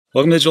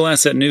Welcome to Digital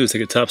Asset News.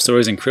 Take the top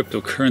stories in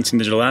cryptocurrency and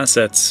digital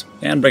assets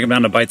and break them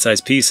down to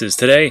bite-sized pieces.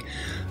 Today,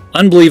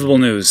 unbelievable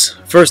news.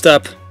 First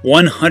up,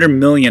 $100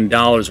 million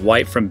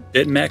wiped from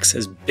BitMEX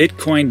as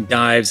Bitcoin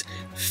dives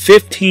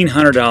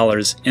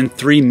 $1,500 in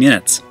 3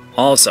 minutes.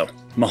 Also,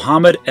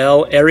 Mohamed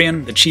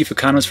El-Erian, the chief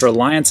economist for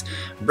Alliance,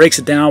 breaks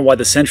it down why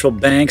the central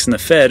banks and the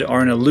Fed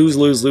are in a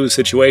lose-lose-lose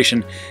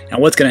situation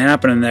and what's going to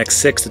happen in the next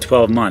 6 to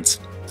 12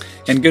 months.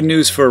 And good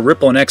news for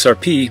Ripple and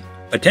XRP.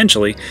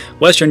 Potentially,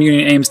 Western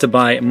Union aims to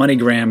buy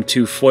MoneyGram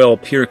to foil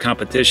peer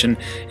competition,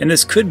 and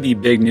this could be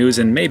big news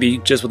and maybe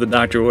just what the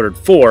doctor ordered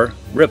for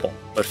Ripple.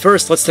 But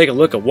first, let's take a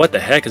look at what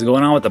the heck is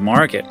going on with the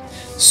market.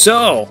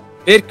 So,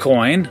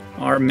 Bitcoin,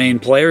 our main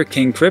player,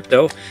 King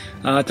Crypto,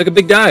 took a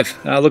big dive.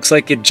 Looks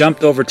like it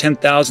jumped over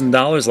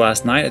 $10,000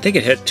 last night. I think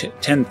it hit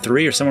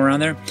 10.3 or somewhere around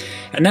there.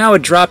 And now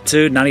it dropped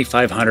to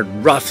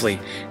 9,500 roughly.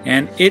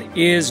 And it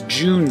is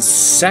June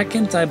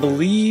 2nd, I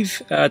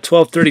believe,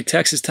 12:30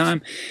 Texas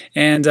time.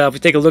 And if we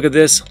take a look at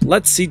this,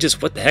 let's see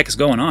just what the heck is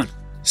going on.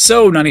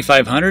 So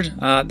 9,500,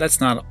 that's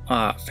not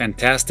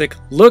fantastic.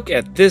 Look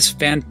at this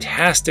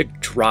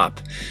fantastic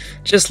drop.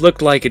 Just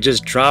looked like it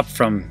just dropped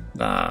from...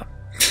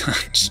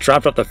 just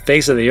dropped off the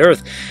face of the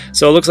earth.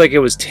 So it looks like it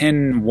was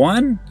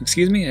 10.1,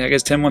 excuse me, I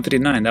guess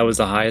 10.159. That was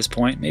the highest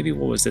point. Maybe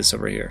what was this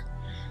over here?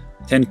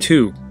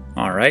 10.2.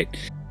 All right.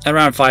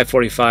 Around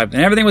 5.45. And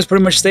everything was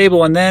pretty much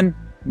stable. And then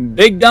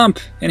big dump.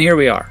 And here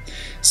we are.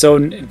 So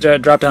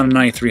dropped down to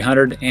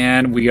 9,300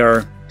 and we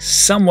are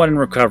somewhat in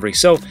recovery.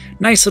 So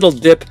nice little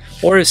dip,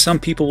 or as some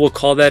people will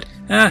call that,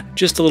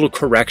 just a little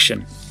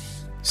correction.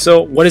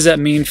 So what does that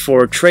mean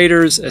for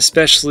traders,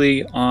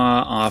 especially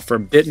for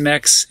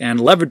BitMEX and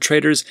leverage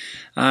traders?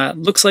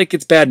 Looks like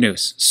it's bad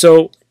news.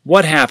 So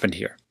what happened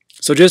here?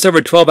 So just over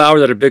 12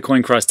 hours after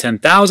Bitcoin crossed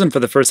 10,000 for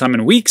the first time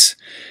in weeks,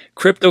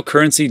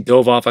 cryptocurrency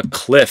dove off a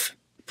cliff.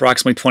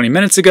 Approximately 20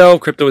 minutes ago,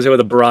 crypto was hit with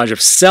a barrage of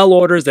sell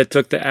orders that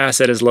took the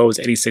asset as low as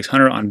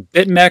 8,600 on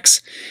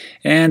BitMEX,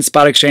 and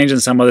spot exchange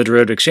and some other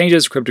derivative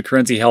exchanges,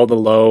 cryptocurrency held the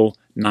low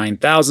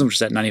 9,000, which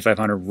is at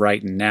 9,500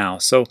 right now.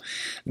 So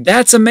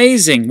that's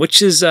amazing,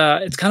 which is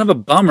it's kind of a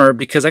bummer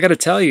because I got to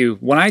tell you,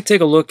 when I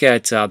take a look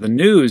at the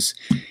news,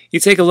 you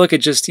take a look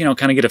at just,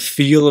 kind of get a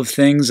feel of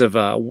things, of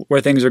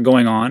where things are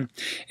going on.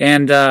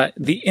 And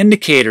the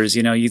indicators,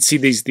 you'd see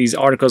these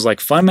articles like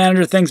Fund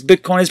Manager thinks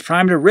Bitcoin is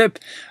primed to rip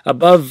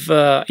above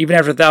even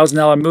after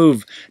 $1,000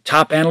 move.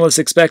 Top analyst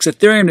expects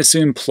Ethereum to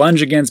soon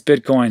plunge against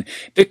Bitcoin.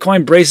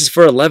 Bitcoin braces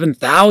for 11,000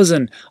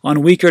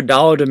 on weaker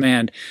dollar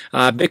demand.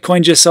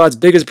 Bitcoin just saw its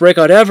biggest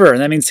breakout ever, and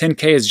that means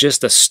 10K is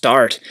just a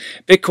start.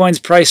 Bitcoin's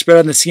price spread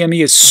on the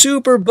CME is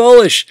super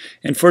bullish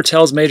and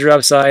foretells major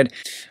upside.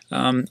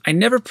 I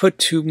never put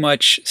too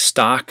much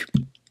stock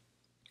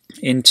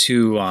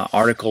into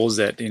articles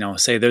that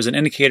say there's an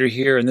indicator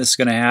here and this is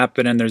going to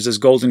happen and there's this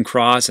golden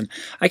cross, and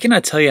I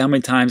cannot tell you how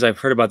many times I've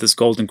heard about this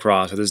golden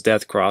cross or this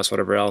death cross,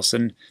 whatever else,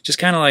 and just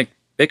kind of like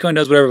Bitcoin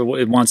does whatever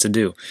it wants to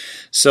do.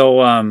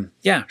 So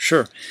yeah,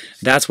 sure,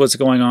 that's what's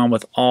going on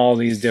with all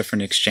these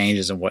different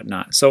exchanges and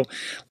whatnot. So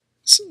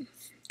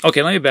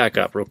okay, let me back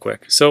up real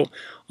quick. So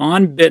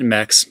on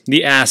BitMEX,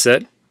 the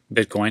asset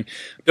Bitcoin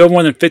built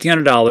more than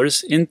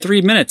 $1,500 in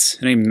 3 minutes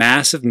in a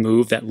massive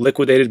move that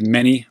liquidated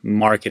many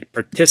market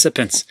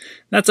participants.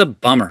 That's a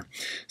bummer.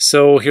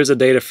 So here's the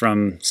data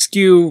from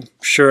Skew,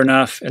 sure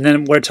enough. And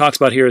then what it talks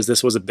about here is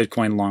this was a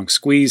Bitcoin long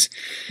squeeze,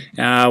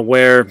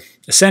 where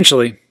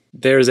essentially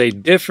there's a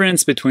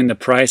difference between the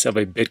price of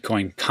a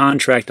Bitcoin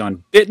contract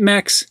on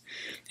BitMEX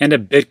and a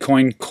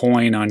Bitcoin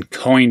coin on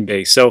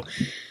Coinbase. So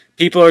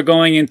people are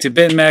going into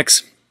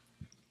BitMEX,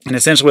 and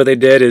essentially what they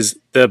did is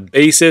the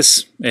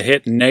basis, it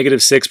hit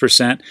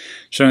 -6%,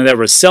 showing that there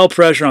was sell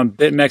pressure on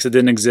BitMEX that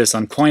didn't exist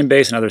on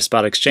Coinbase and other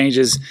spot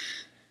exchanges.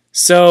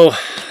 So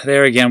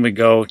there again we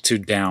go to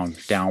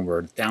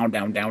downward, down.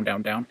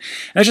 And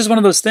that's just one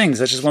of those things.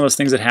 That's just one of those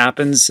things that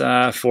happens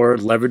for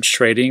leverage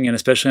trading, and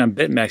especially on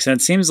BitMEX. And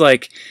it seems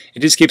like it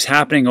just keeps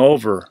happening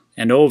over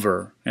and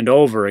over and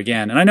over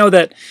again. And I know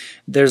that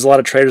there's a lot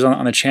of traders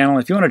on the channel.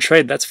 If you want to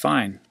trade, that's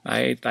fine.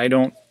 I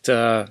don't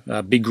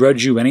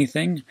begrudge you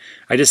anything.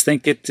 I just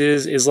think it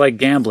is like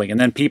gambling. And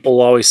then people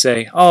will always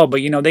say, oh, but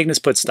they can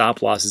just put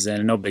stop losses in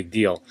and no big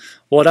deal.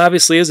 Well, it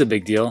obviously is a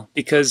big deal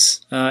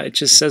because it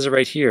just says it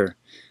right here.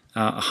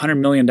 $100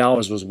 million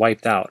was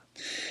wiped out.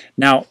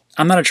 Now,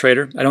 I'm not a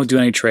trader. I don't do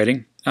any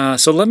trading.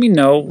 So let me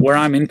know where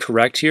I'm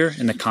incorrect here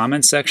in the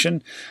comments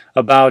section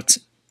about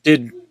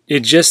did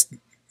it just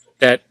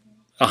that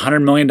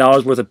 $100 million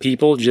worth of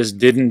people just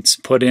didn't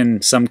put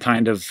in some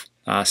kind of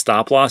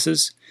stop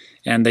losses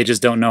and they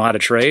just don't know how to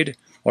trade,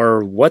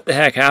 or what the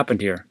heck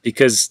happened here?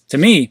 Because to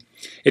me,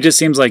 it just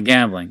seems like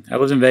gambling. I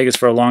lived in Vegas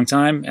for a long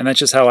time, and that's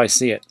just how I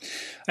see it.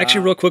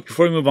 Actually, real quick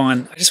before we move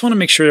on, I just want to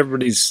make sure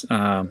everybody's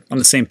on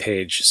the same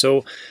page. So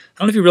I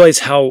don't know if you realize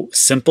how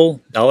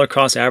simple dollar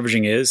cost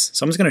averaging is.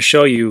 So I'm just going to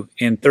show you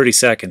in 30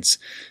 seconds.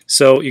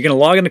 So you're going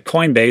to log into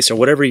Coinbase or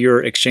whatever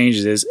your exchange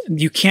is.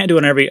 You can't do it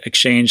on every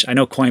exchange. I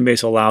know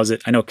Coinbase allows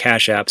it. I know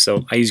Cash App,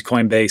 so I use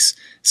Coinbase.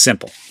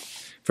 Simple.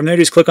 From there,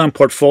 just click on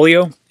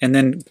Portfolio and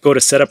then go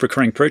to Set Up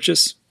Recurring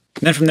Purchase.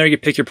 And then from there, you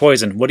pick your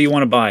poison. What do you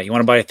want to buy? You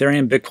want to buy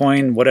Ethereum,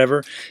 Bitcoin,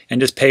 whatever, and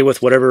just pay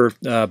with whatever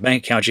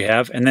bank account you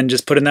have, and then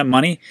just put in that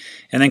money,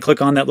 and then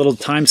click on that little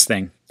times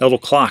thing, that little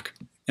clock.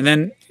 And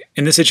then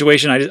in this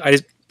situation, I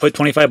just put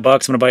 25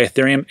 bucks. I'm going to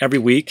buy Ethereum every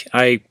week.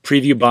 I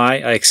preview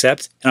buy, I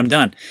accept, and I'm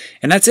done.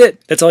 And that's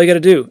it. That's all you got to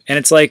do. And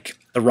it's like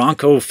the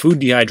Ronco food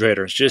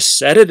dehydrator. Just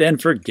set it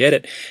and forget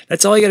it.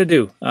 That's all you got to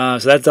do. So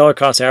that's dollar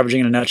cost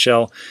averaging in a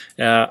nutshell.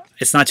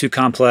 It's not too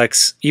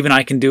complex. Even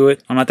I can do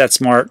it. I'm not that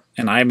smart,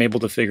 and I'm able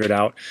to figure it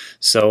out.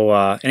 So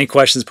any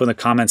questions, put in the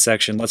comment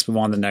section. Let's move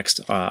on to the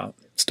next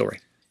story.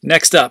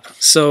 Next up.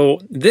 So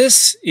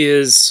this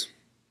is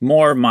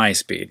more my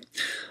speed.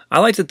 I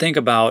like to think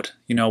about,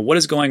 what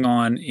is going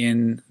on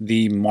in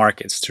the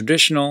markets,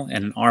 traditional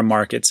and in our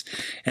markets.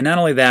 And not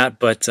only that,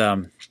 but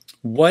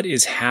what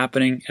is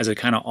happening as it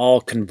kind of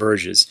all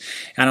converges.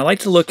 And I like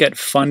to look at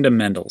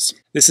fundamentals.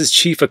 This is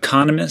Chief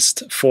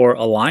Economist for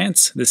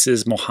Alliance. This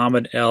is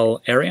Mohamed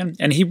El-Erian.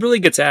 And he really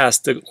gets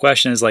asked, the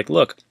question is like,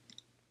 look,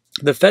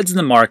 the Fed's in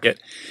the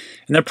market,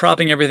 and they're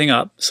propping everything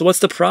up. So what's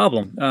the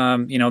problem?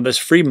 There's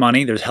free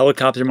money. There's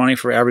helicopter money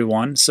for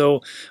everyone.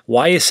 So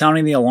why are you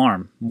sounding the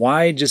alarm?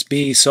 Why just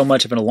be so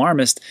much of an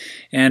alarmist?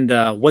 And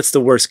what's the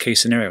worst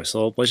case scenario?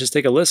 So let's just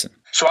take a listen.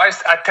 So I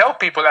tell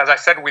people, as I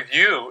said with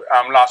you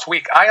last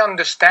week, I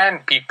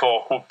understand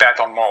people who bet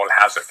on moral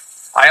hazard.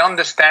 I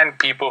understand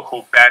people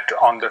who bet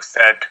on the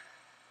Fed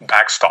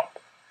backstop.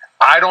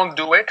 I don't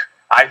do it.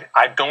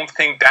 I don't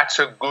think that's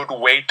a good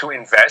way to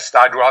invest.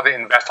 I'd rather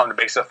invest on the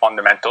basis of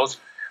fundamentals.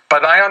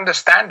 But I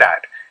understand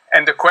that.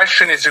 And the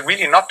question is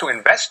really not to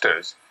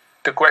investors.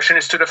 The question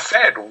is to the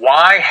Fed.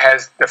 Why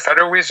has the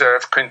Federal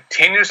Reserve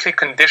continuously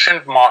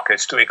conditioned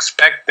markets to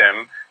expect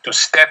them to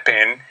step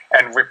in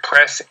and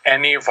repress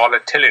any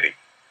volatility?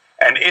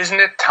 And isn't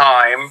it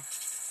time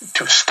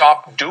to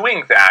stop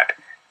doing that?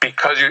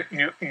 Because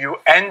you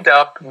end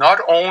up not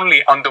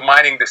only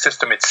undermining the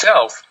system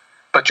itself,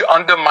 but you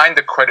undermine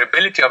the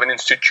credibility of an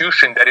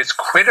institution that is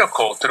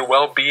critical to the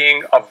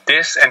well-being of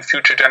this and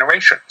future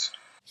generations.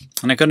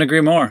 And I couldn't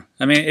agree more.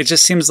 I mean, it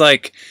just seems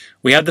like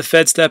we have the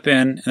Fed step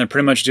in, and they're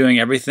pretty much doing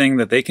everything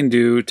that they can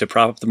do to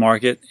prop up the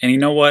market. And you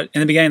know what? In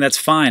the beginning, that's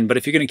fine. But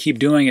if you're going to keep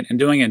doing it and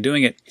doing it and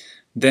doing it,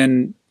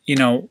 then,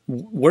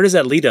 where does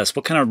that lead us?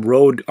 What kind of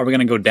road are we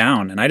going to go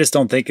down? And I just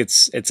don't think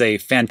it's a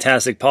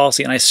fantastic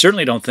policy. And I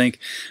certainly don't think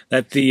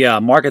that the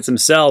markets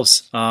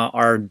themselves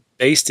are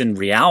based in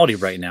reality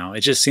right now.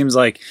 It just seems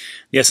like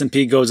the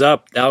S&P goes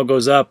up, Dow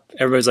goes up.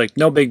 Everybody's like,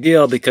 no big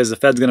deal because the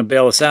Fed's going to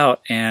bail us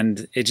out.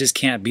 And it just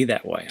can't be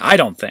that way. I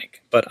don't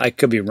think, but I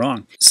could be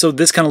wrong. So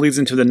this kind of leads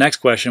into the next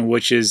question,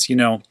 which is,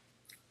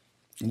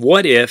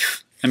 what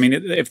if,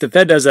 if the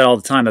Fed does that all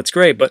the time, that's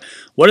great. But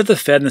what if the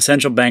Fed and the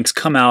central banks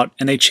come out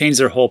and they change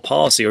their whole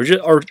policy,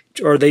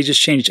 or they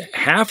just change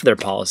half of their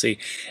policy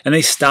and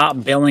they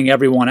stop bailing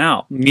everyone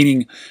out?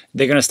 Meaning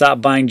they're going to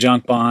stop buying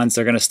junk bonds.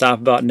 They're going to stop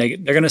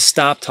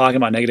talking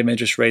about negative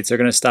interest rates. They're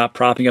going to stop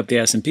propping up the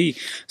S&P.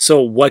 So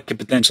what could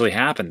potentially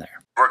happen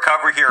there?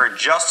 Recovery here,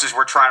 just as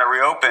we're trying to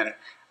reopen,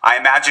 I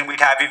imagine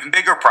we'd have even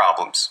bigger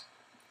problems.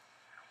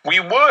 We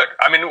would.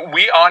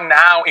 We are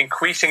now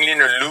increasingly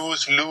in a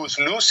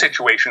lose-lose-lose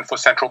situation for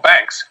central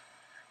banks.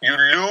 You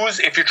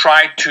lose if you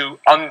try to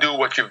undo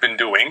what you've been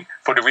doing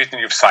for the reason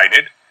you've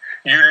cited.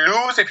 You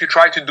lose if you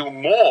try to do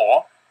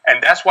more,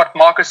 and that's what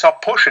markets are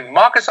pushing.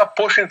 Markets are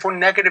pushing for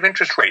negative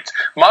interest rates.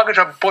 Markets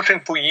are pushing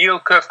for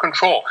yield curve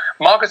control.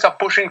 Markets are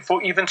pushing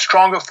for even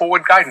stronger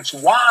forward guidance.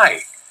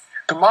 Why?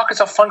 The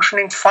markets are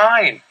functioning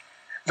fine.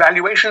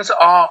 Valuations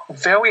are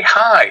very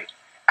high.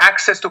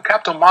 Access to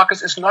capital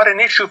markets is not an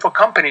issue for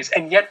companies,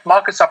 and yet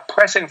markets are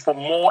pressing for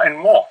more and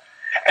more.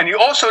 And you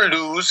also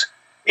lose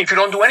if you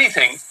don't do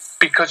anything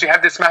because you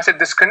have this massive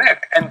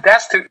disconnect. And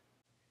that's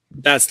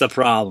the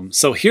problem.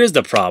 So here's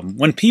the problem.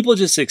 When people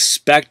just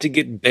expect to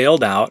get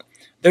bailed out,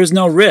 there's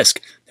no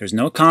risk. There's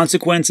no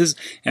consequences,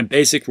 and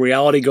basic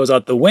reality goes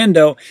out the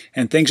window,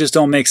 and things just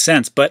don't make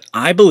sense. But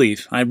I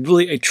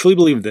truly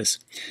believe this,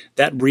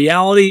 that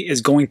reality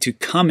is going to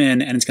come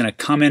in, and it's going to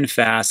come in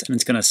fast, and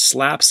it's going to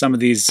slap some of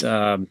these,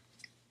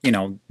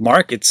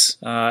 markets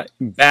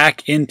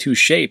back into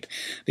shape,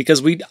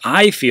 because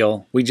I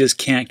feel we just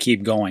can't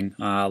keep going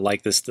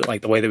like the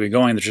way that we're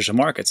going in the traditional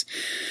markets.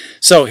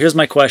 So here's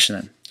my question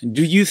then.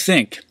 Do you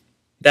think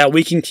that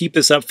we can keep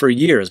this up for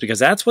years? Because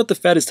that's what the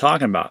Fed is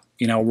talking about.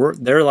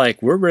 They're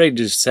like, we're ready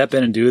to step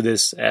in and do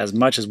this as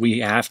much as we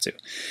have to.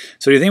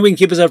 So do you think we can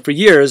keep this up for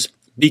years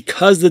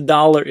because the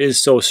dollar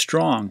is so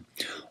strong?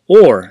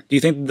 Or do you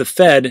think that the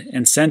Fed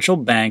and central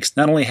banks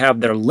not only have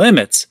their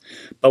limits,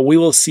 but we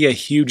will see a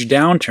huge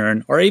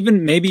downturn, or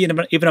maybe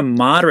even a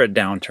moderate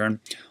downturn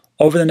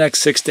over the next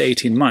 6 to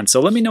 18 months?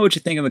 So let me know what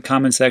you think in the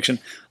comment section.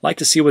 I'd like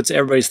to see what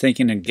everybody's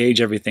thinking and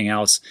gauge everything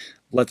else.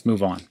 Let's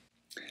move on.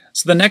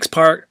 So the next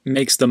part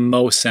makes the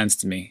most sense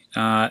to me.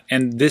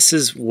 And this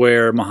is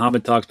where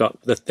Mohamed talks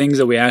about the things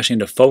that we actually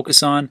need to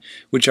focus on,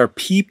 which are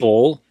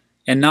people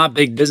and not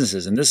big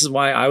businesses. And this is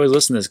why I always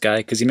listen to this guy,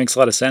 because he makes a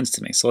lot of sense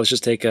to me. So let's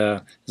just take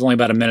it's only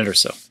about a minute or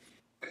so.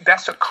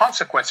 That's a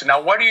consequence.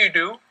 Now, what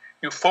do?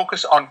 You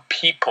focus on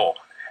people.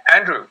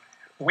 Andrew,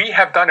 we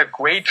have done a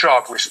great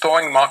job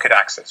restoring market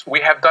access. We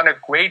have done a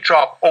great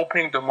job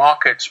opening the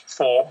markets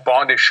for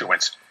bond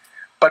issuance.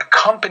 But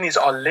companies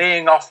are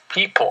laying off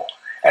people,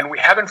 and we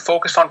haven't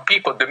focused on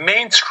people. The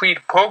Main Street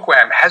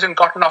program hasn't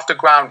gotten off the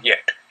ground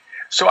yet.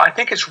 So I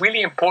think it's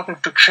really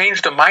important to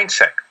change the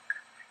mindset.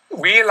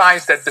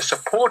 Realize that the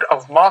support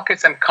of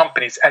markets and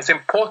companies, as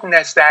important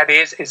as that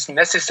is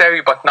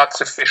necessary but not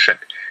sufficient.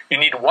 You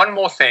need one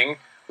more thing,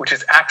 which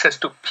is access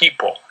to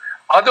people.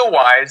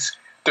 Otherwise,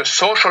 the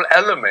social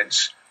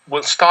elements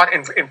will start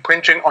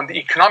impinging on the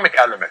economic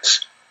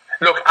elements.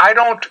 Look, I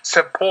don't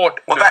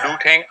support the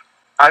looting.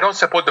 I don't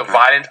support the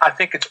violence. I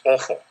think it's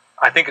awful.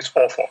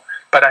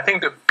 But I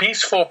think the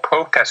peaceful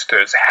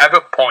protesters have a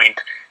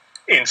point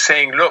in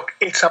saying, look,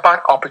 it's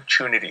about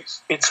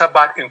opportunities. It's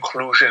about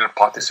inclusion and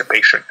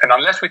participation. And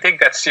unless we take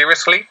that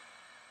seriously,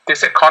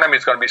 this economy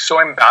is going to be so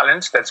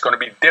imbalanced that it's going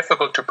to be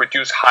difficult to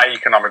produce high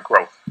economic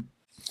growth.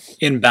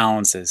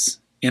 Imbalances.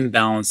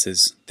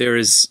 There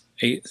is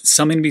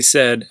something to be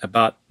said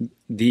about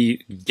the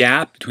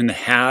gap between the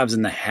haves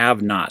and the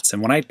have-nots.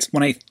 And when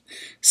I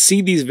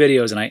see these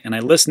videos and I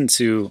listen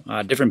to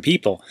different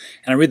people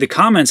and I read the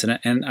comments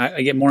and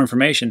I get more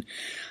information,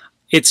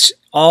 it's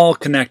all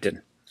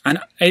connected. And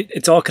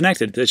it's all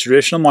connected to the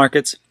traditional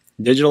markets,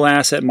 digital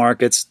asset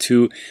markets,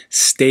 to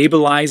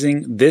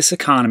stabilizing this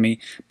economy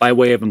by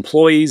way of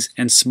employees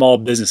and small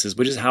businesses,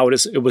 which is how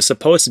it was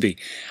supposed to be.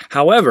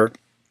 However,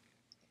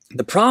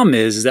 the problem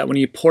is that when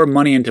you pour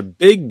money into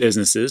big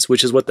businesses,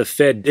 which is what the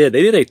Fed did,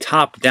 they did a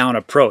top-down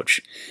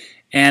approach.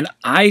 And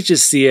I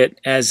just see it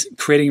as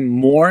creating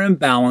more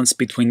imbalance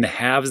between the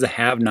haves, the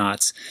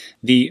have-nots,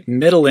 the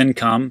middle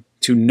income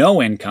to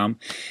no income.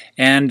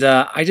 And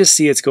I just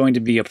see it's going to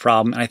be a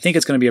problem. And I think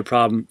it's going to be a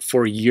problem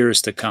for years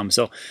to come.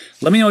 So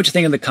let me know what you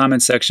think in the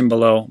comment section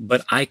below.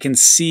 But I can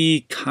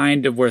see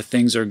kind of where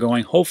things are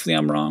going. Hopefully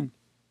I'm wrong.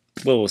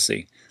 Well, we'll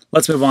see.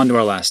 Let's move on to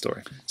our last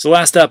story. So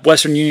last up,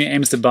 Western Union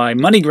aims to buy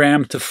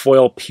MoneyGram to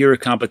foil peer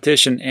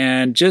competition.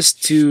 And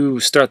just to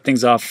start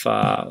things off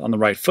on the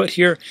right foot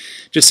here,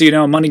 just so you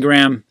know,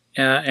 MoneyGram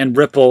and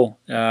Ripple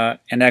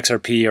and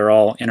XRP are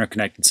all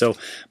interconnected. So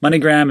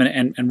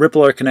MoneyGram and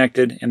Ripple are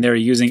connected, and they're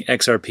using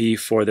XRP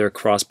for their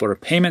cross-border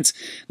payments.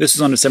 This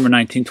was on December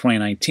 19,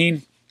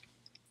 2019.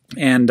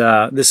 And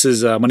this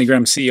is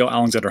MoneyGram CEO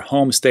Alexander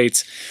Holmes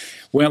states,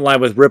 we went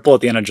live with Ripple at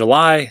the end of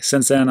July.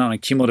 Since then, on a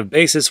cumulative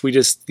basis, we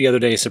just the other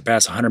day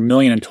surpassed 100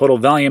 million in total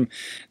volume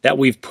that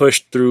we've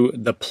pushed through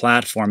the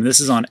platform. This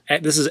is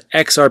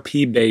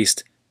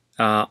XRP-based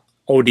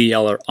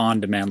ODL, or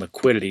on-demand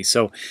liquidity.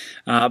 So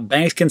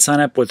banks can sign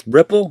up with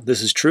Ripple.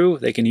 This is true.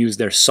 They can use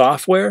their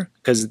software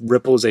because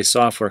Ripple is a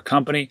software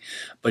company.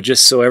 But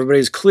just so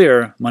everybody's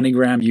clear,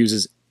 MoneyGram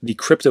uses the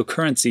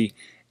cryptocurrency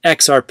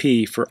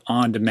XRP for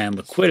on-demand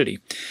liquidity.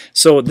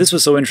 So this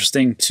was so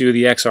interesting to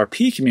the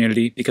XRP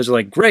community because they're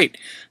like, great.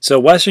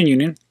 So Western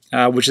Union,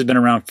 which has been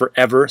around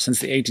forever, since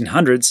the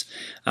 1800s,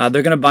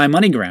 they're going to buy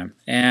MoneyGram.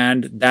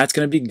 And that's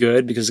going to be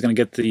good because it's going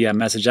to get the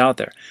message out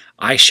there.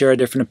 I share a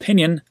different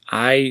opinion.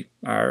 I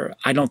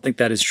don't think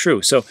that is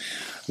true. So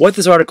what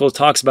this article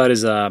talks about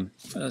is,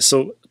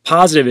 so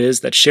positive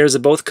is that shares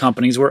of both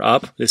companies were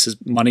up. This is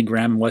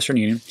MoneyGram and Western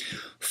Union,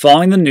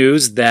 following the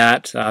news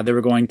that they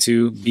were going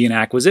to be an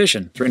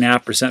acquisition,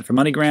 3.5% for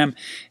MoneyGram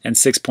and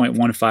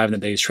 6.15% in the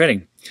day's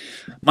trading.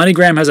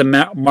 MoneyGram has a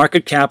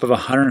market cap of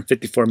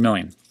 154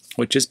 million,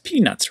 which is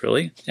peanuts,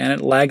 really, and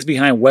it lags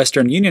behind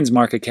Western Union's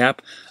market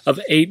cap of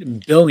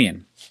 8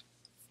 billion.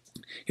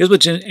 Here's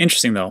what's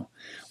interesting, though.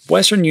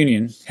 Western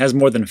Union has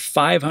more than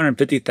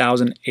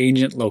 550,000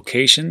 agent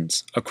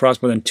locations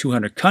across more than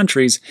 200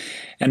 countries,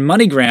 and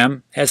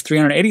MoneyGram has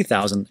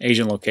 380,000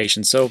 agent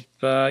locations. So,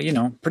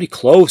 pretty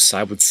close,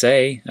 I would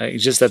say.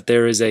 It's just that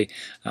there is a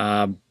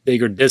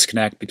bigger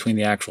disconnect between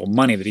the actual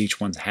money that each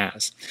one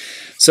has.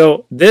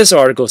 So this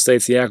article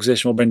states the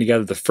acquisition will bring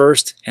together the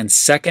first and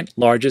second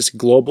largest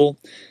global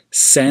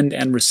send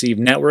and receive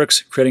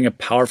networks, creating a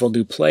powerful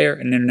new player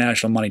in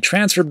international money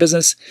transfer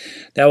business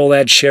that will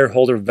add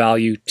shareholder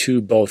value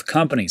to both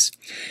companies.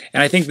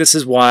 And I think this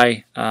is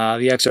why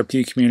the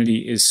XRP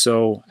community is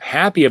so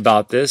happy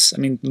about this. I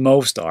mean,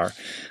 most are.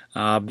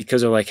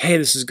 Because they're like, hey,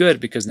 this is good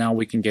because now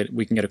we can get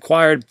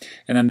acquired,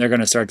 and then they're going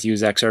to start to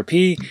use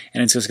XRP,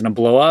 and it's just going to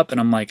blow up. And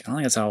I'm like, I don't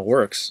think that's how it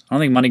works. I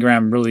don't think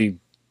MoneyGram really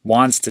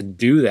wants to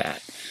do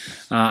that.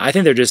 I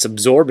think they're just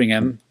absorbing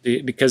him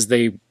because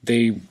they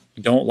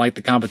don't like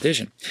the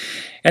competition.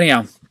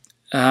 Anyhow,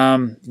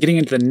 getting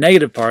into the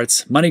negative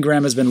parts,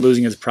 MoneyGram has been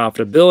losing its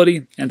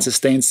profitability and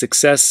sustained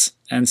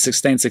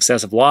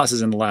successive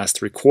losses in the last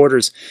 3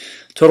 quarters.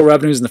 Total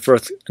revenues in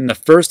the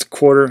first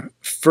quarter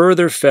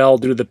further fell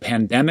due to the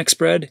pandemic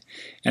spread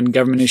and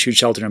government-issued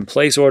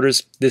shelter-in-place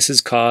orders. This has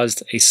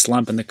caused a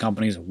slump in the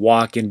company's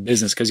walk-in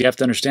business, because you have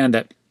to understand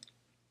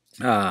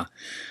that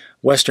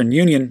Western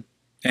Union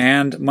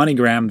and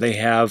MoneyGram, they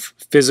have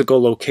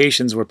physical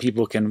locations where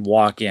people can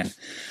walk in.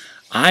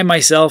 I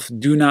myself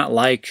do not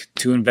like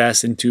to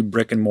invest into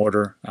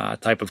brick-and-mortar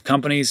type of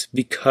companies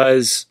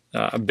because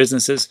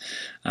businesses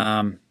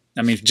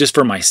I mean, just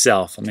for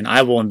myself. I mean,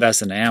 I will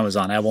invest in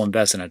Amazon. I will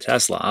invest in a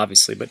Tesla,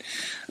 obviously. But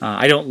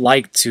I don't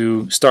like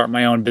to start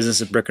my own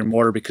business at brick and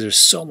mortar because there's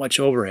so much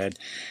overhead.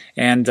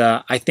 And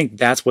I think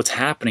that's what's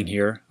happening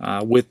here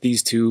with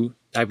these two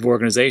type of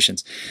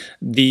organizations.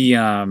 The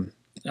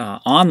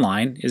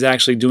online is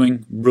actually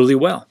doing really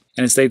well.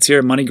 And it states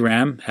here,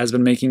 MoneyGram has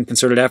been making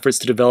concerted efforts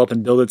to develop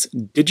and build its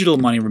digital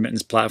money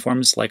remittance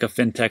platforms like a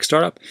fintech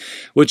startup,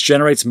 which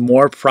generates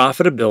more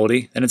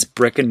profitability than its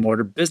brick and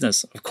mortar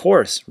business. Of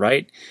course,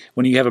 right?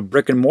 When you have a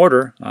brick and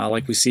mortar,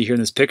 like we see here in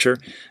this picture,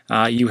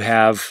 you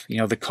have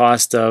the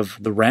cost of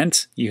the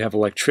rent, you have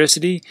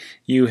electricity,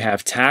 you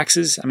have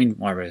taxes. I mean,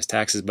 well, it's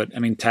taxes, but I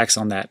mean tax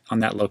on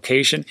that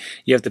location.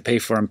 You have to pay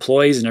for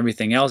employees and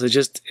everything else. It's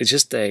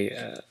just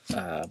a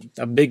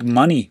big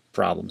money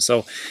problem. So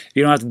if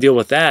you don't have to deal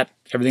with that,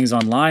 everything's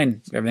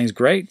online, everything's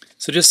great.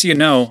 So just so you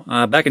know,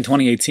 back in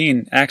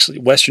 2018, actually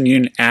Western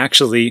Union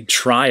actually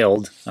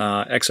trialed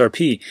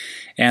XRP,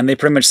 and they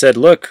pretty much said,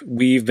 look,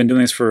 we've been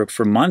doing this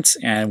for months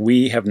and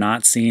we have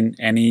not seen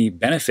any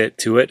benefit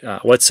to it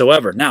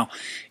whatsoever. Now,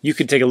 you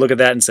could take a look at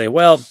that and say,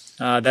 well,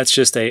 that's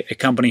just a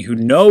company who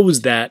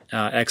knows that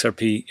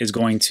XRP is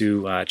going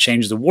to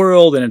change the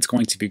world and it's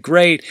going to be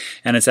great,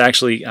 and it's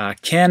actually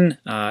can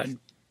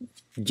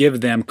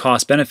give them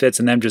cost benefits,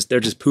 and they're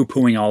just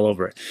poo-pooing all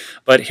over it.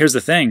 But here's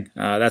the thing,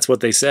 that's what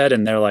they said,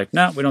 and they're like,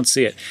 no, we don't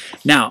see it.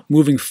 Now,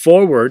 moving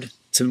forward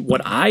to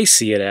what I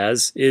see it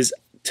as is,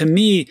 to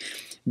me,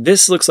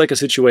 this looks like a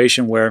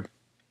situation where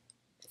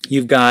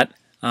you've got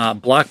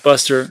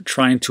Blockbuster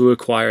trying to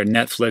acquire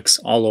Netflix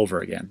all over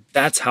again.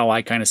 That's how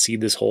I kind of see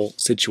this whole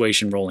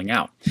situation rolling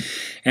out.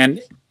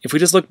 And if we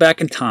just look back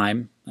in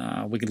time,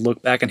 we could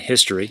look back in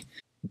history.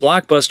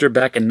 Blockbuster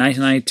back in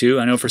 1992,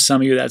 I know for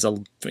some of you that's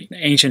an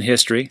ancient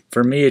history.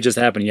 For me, it just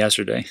happened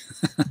yesterday.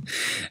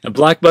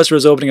 Blockbuster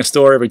was opening a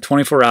store every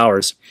 24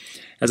 hours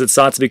as it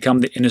sought to become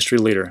the industry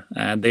leader.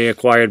 They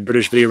acquired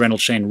British video rental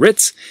chain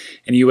Ritz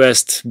and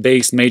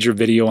US-based major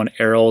video and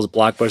Errol's.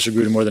 Blockbuster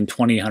grew to more than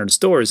 2,800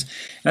 stores.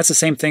 And that's the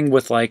same thing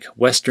with like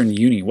Western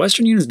Union.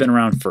 Western Union's been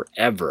around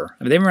forever.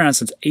 I mean, they've been around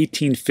since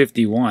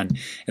 1851.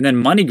 And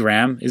then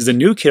MoneyGram is the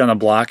new kid on the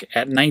block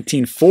at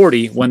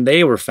 1940 when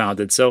they were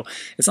founded. So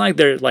it's not like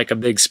they're like a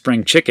big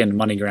spring chicken,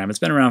 MoneyGram. It's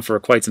been around for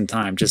quite some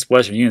time. Just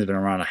Western Union's been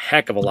around a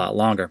heck of a lot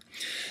longer.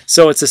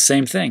 So it's the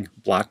same thing.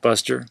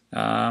 Blockbuster,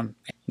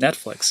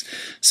 Netflix.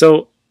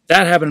 So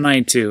that happened in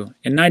 92.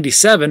 In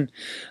 97,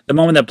 the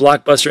moment that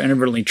Blockbuster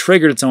inadvertently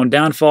triggered its own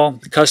downfall,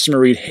 the customer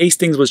Reed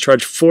Hastings was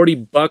charged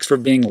 $40 for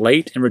being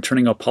late and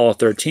returning Apollo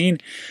 13.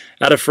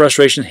 Out of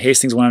frustration,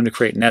 Hastings wanted to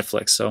create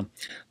Netflix. So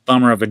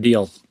bummer of a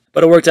deal.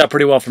 But it worked out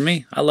pretty well for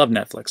me. I love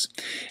Netflix.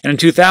 And in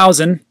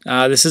 2000,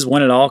 this is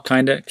when it all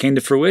kind of came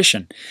to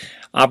fruition.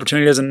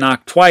 Opportunity doesn't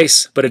knock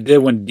twice, but it did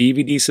when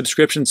DVD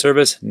subscription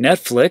service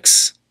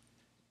Netflix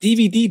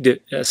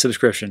DVD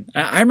subscription.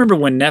 I remember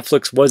when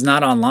Netflix was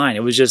not online.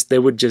 It was just, they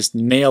would just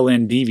mail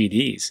in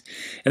DVDs.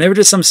 And they were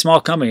just some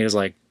small company. It was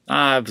like,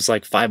 it was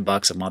like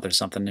 $5 a month or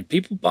something, and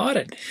people bought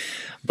it.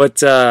 But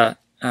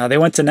they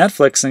went to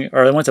Netflix,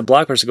 or they went to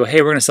Blockbuster to go,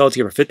 hey, we're going to sell it to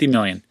you for $50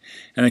 million.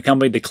 And the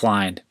company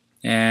declined.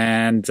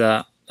 And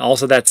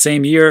also that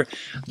same year,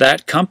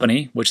 that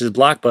company, which is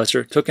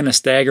Blockbuster, took in a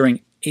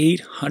staggering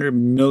 $800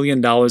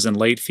 million in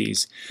late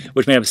fees,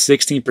 which made up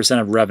 16%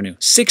 of revenue.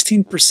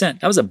 16%.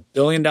 That was a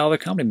billion-dollar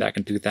company back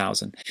in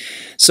 2000.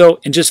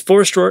 So in just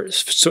four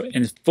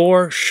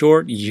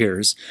short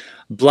years,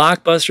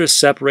 Blockbuster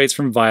separates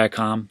from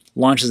Viacom,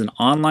 launches an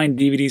online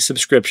DVD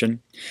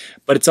subscription,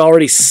 but it's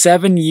already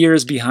 7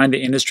 years behind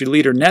the industry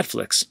leader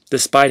Netflix,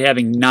 despite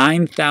having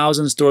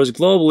 9,000 stores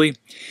globally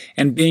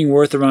and being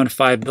worth around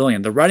 $5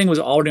 billion. The writing was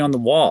already on the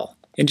wall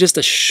in just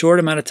a short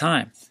amount of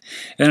time.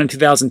 And then in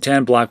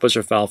 2010,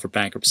 Blockbuster filed for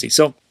bankruptcy.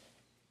 So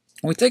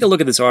when we take a look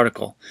at this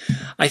article,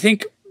 I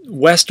think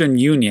Western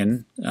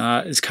Union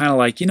is kind of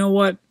like, you know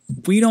what?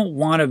 We don't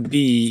want to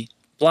be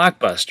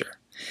Blockbuster.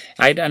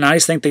 And I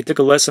just think they took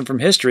a lesson from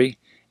history,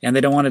 and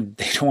they don't want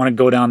to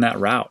go down that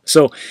route.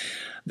 So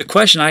the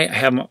question I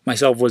have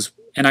myself was,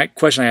 and the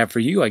question I have for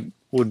you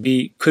would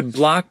be, could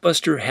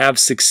Blockbuster have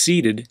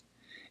succeeded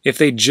if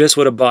they just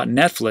would have bought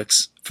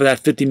Netflix for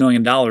that $50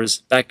 million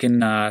back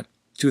in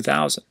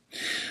 2000?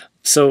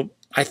 So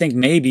I think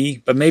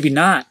maybe, but maybe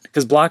not,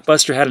 because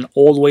Blockbuster had an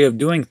old way of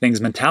doing things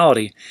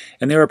mentality,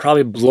 and they were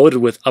probably bloated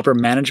with upper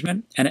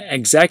management and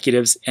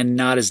executives and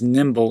not as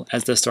nimble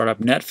as the startup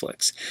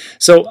Netflix.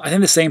 So I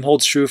think the same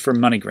holds true for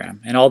MoneyGram.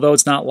 And although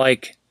it's not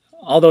like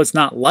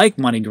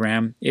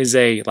MoneyGram is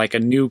like a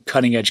new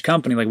cutting edge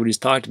company like we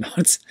just talked about,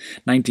 it's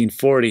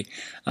 1940,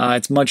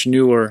 it's much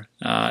newer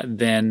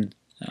than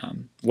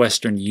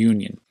Western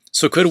Union.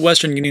 So could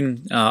Western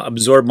Union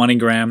absorb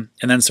MoneyGram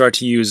and then start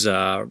to use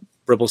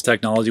Ripple's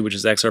technology, which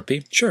is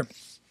XRP? Sure.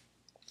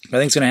 I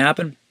think it's going to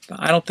happen.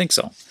 I don't think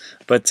so,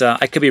 but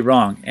I could be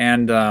wrong.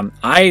 And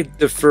I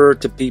defer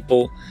to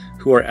people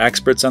who are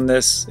experts on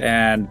this,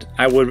 and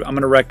I'm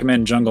going to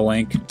recommend Jungle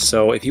Inc.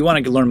 So if you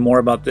want to learn more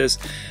about this,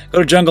 go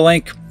to Jungle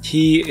Inc.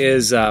 He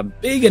is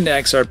big into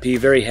XRP,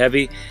 very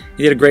heavy.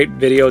 He did a great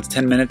video. It's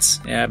 10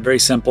 minutes, very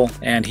simple,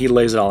 and he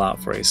lays it all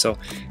out for you. So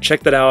check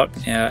that out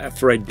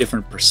for a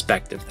different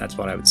perspective. That's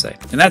what I would say.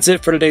 And that's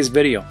it for today's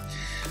video.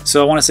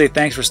 So I want to say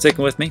thanks for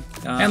sticking with me.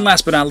 And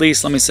last but not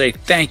least, let me say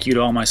thank you to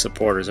all my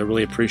supporters. I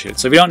really appreciate it.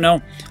 So if you don't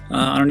know,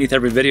 underneath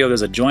every video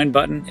there's a join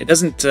button. It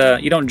doesn't,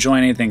 you don't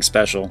join anything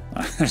special.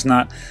 There's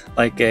not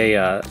like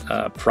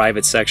a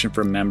private section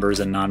for members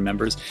and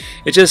non-members.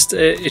 It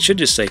should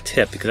just say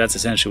tip, because that's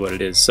essentially what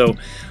it is. So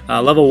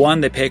level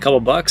 1, they pay a couple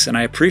bucks, and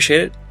I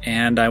appreciate it.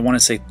 And I want to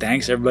say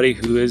thanks to everybody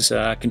who has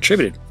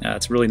contributed.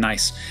 It's really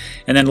nice.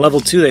 And then level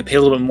 2, they pay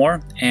a little bit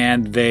more,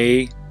 and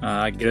they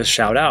get a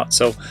shout out.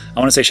 So I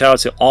want to say shout out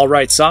to All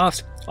Right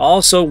Soft,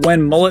 also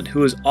Win Mullet,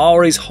 who is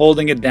always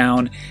holding it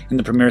down in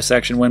the premiere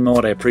section. Win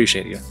Mullet, I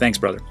appreciate you. Thanks,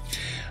 brother.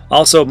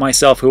 Also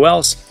myself, who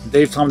else?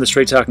 Dave Plum, the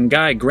Straight Talking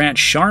Guy, Grant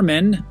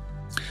Sharman,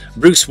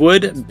 Bruce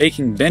Wood,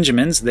 Baking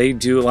Benjamins. They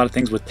do a lot of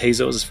things with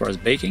Tezos as far as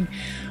baking.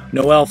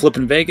 Noel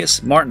Flippin'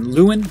 Vegas, Martin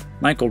Lewin,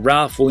 Michael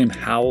Ralph, William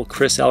Howell,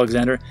 Chris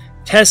Alexander,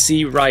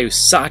 Tessie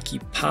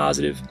Ryusaki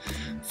Positive,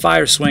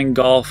 Fire Swing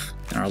Golf,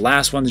 and our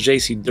last one's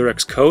JC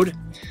Durex Code,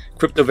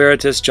 Crypto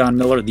Veritas, John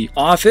Miller, The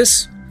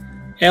Office,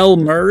 El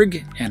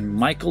Merg, and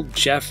Michael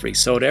Jeffrey.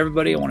 So to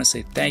everybody, I want to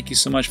say thank you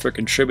so much for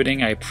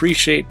contributing. I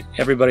appreciate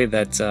everybody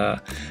that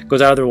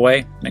goes out of their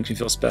way. Makes me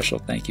feel special.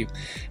 Thank you.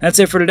 And that's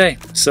it for today.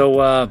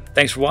 So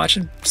thanks for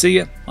watching. See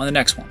you on the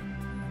next one.